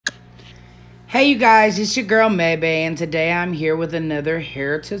Hey you guys, it's your girl Maybe, and today I'm here with another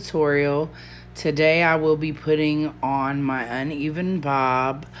hair tutorial. Today I will be putting on my uneven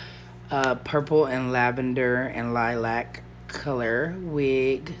bob, purple and lavender and lilac color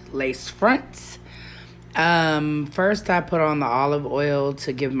wig lace fronts. First I put on the olive oil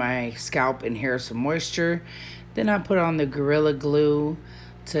to give my scalp and hair some moisture. Then I put on the Gorilla Glue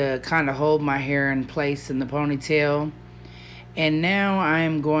to kind of hold my hair in place in the ponytail. And now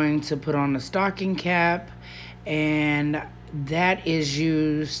I'm going to put on a stocking cap, and that is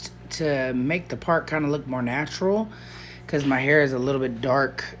used to make the part kind of look more natural because my hair is a little bit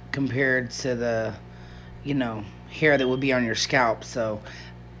dark compared to the, hair that would be on your scalp. So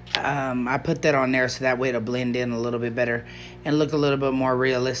I put that on there so that way it'll blend in a little bit better and look a little bit more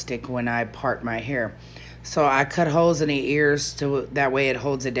realistic when I part my hair. So I cut holes in the ears to that way it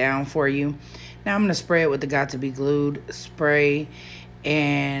holds it down for you. Now I'm going to spray it with the Got To Be Glued spray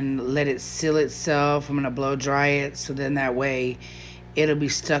and let it seal itself. I'm going to blow dry it so then that way it'll be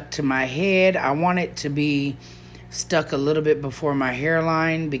stuck to my head. I want it to be stuck a little bit before my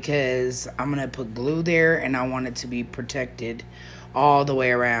hairline because I'm going to put glue there and I want it to be protected all the way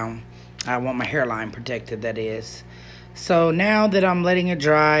around. I want my hairline protected, that is. So now that I'm letting it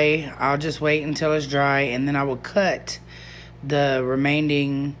dry, I'll just wait until it's dry and then I will cut the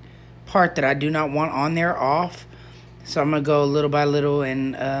remaining part that I do not want on there off. So I'm gonna go little by little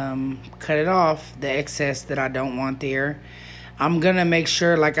and cut it off, the excess that I don't want there. I'm gonna make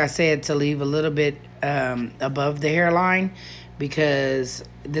sure, like I said, to leave a little bit above the hairline because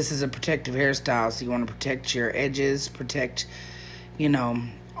this is a protective hairstyle, so you want to protect your edges, protect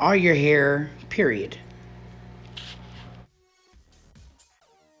all your hair, period.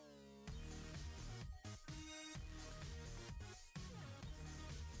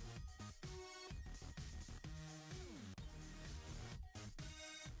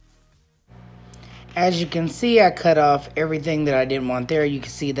 As you can see, I cut off everything that I didn't want there. You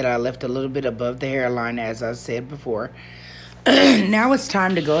can see that I left a little bit above the hairline, as I said before. Now it's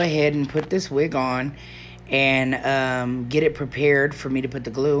time to go ahead and put this wig on and get it prepared for me to put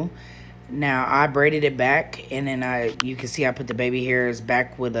the glue. Now, I braided it back, and then you can see I put the baby hairs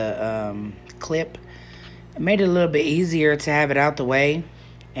back with a clip. It made it a little bit easier to have it out the way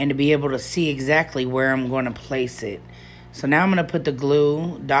and to be able to see exactly where I'm going to place it. So now I'm going to put the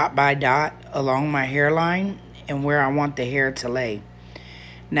glue dot by dot along my hairline and where I want the hair to lay.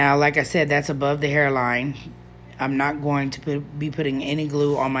 Now, like I said, that's above the hairline. I'm not going to be putting any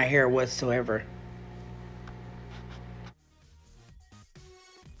glue on my hair whatsoever.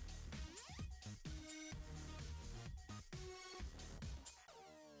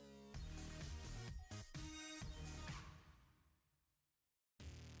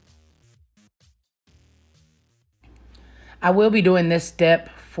 I will be doing this step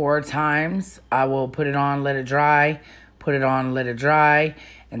 4 times. I will put it on, let it dry, put it on, let it dry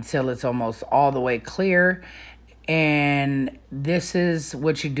until it's almost all the way clear. And this is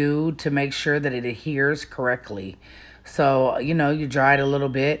what you do to make sure that it adheres correctly. So, you dry it a little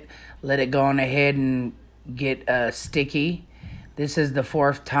bit, let it go on ahead and get sticky. This is the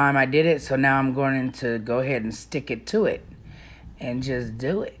 4th time I did it, so now I'm going to go ahead and stick it to it and just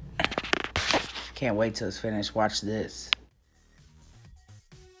do it. Can't wait till it's finished. Watch this.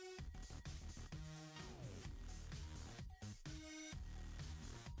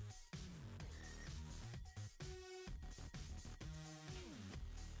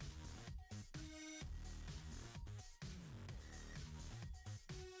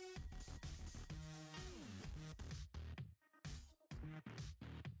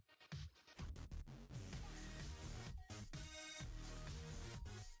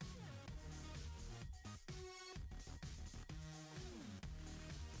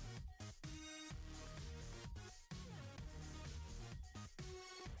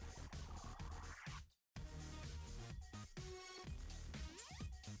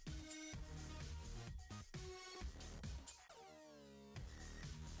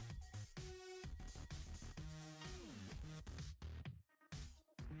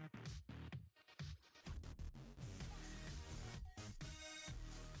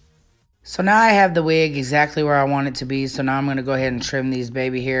 So now I have the wig exactly where I want it to be. So now I'm going to go ahead and trim these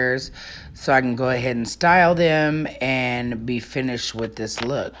baby hairs so I can go ahead and style them and be finished with this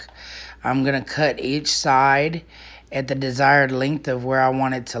look. I'm going to cut each side at the desired length of where I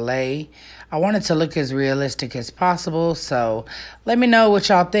want it to lay. I want it to look as realistic as possible. So let me know what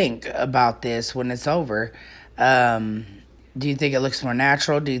y'all think about this when it's over. Do you think it looks more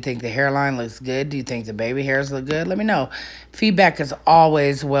natural? Do you think the hairline looks good? Do you think the baby hairs look good? Let me know. Feedback is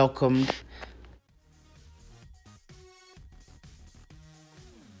always welcomed.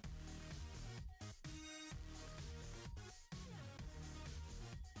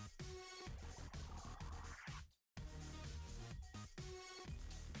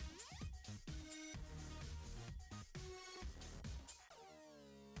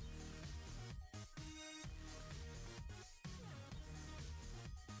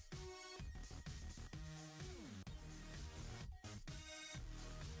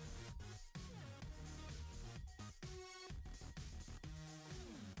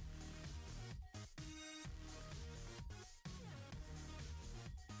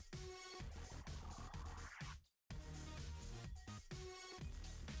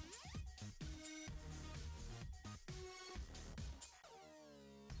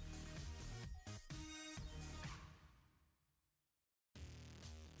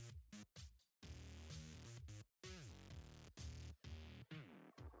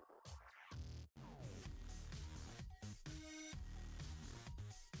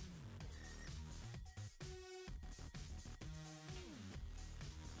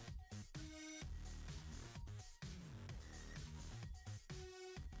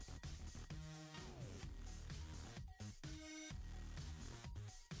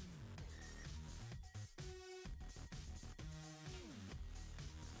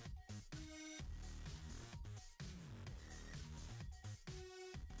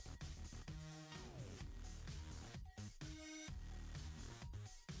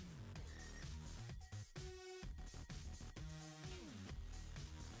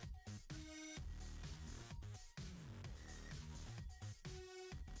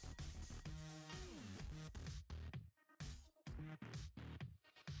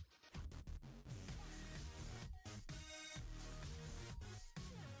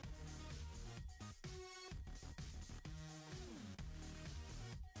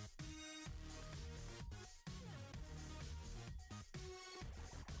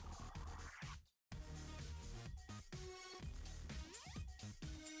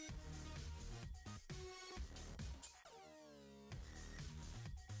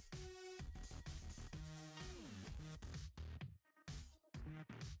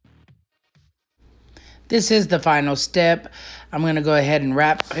 This is the final step. I'm going to go ahead and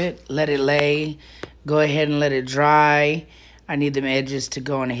wrap it, let it lay. Go ahead and let it dry. I need them edges to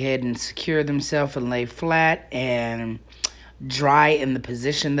go on ahead and secure themselves and lay flat and dry in the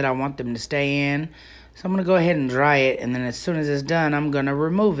position that I want them to stay in. So I'm going to go ahead and dry it, and then as soon as it's done, I'm going to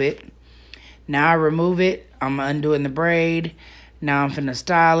remove it. Now I remove it, I'm undoing the braid. Now I'm finna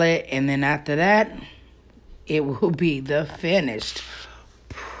style it, and then after that, it will be the finished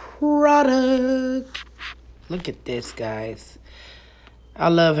product. Look at this, guys. I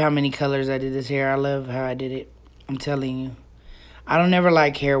love how many colors I did this hair. I love how I did it. I'm telling you. I don't ever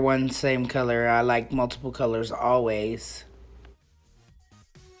like hair one same color. I like multiple colors always.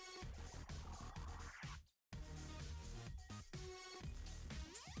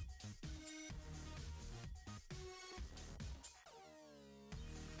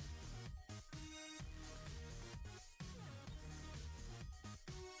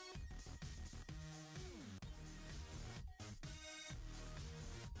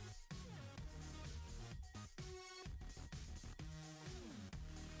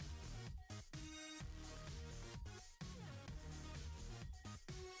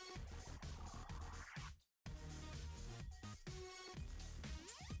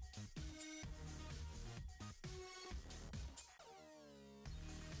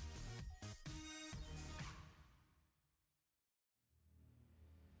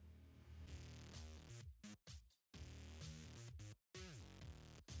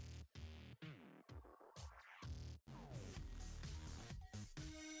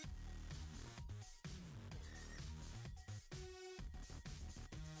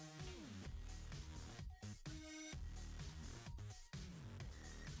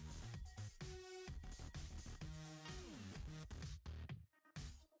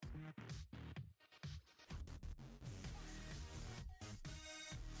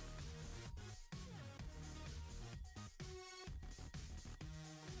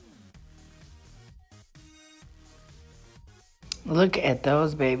 Look at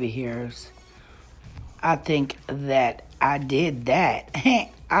those baby hairs. I think that I did that.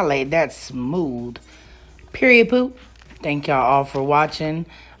 I laid that smooth. Period poop. Thank y'all all for watching.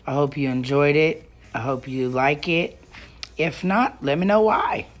 I hope you enjoyed it. I hope you like it. If not, let me know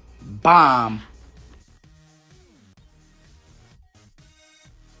why. Bomb.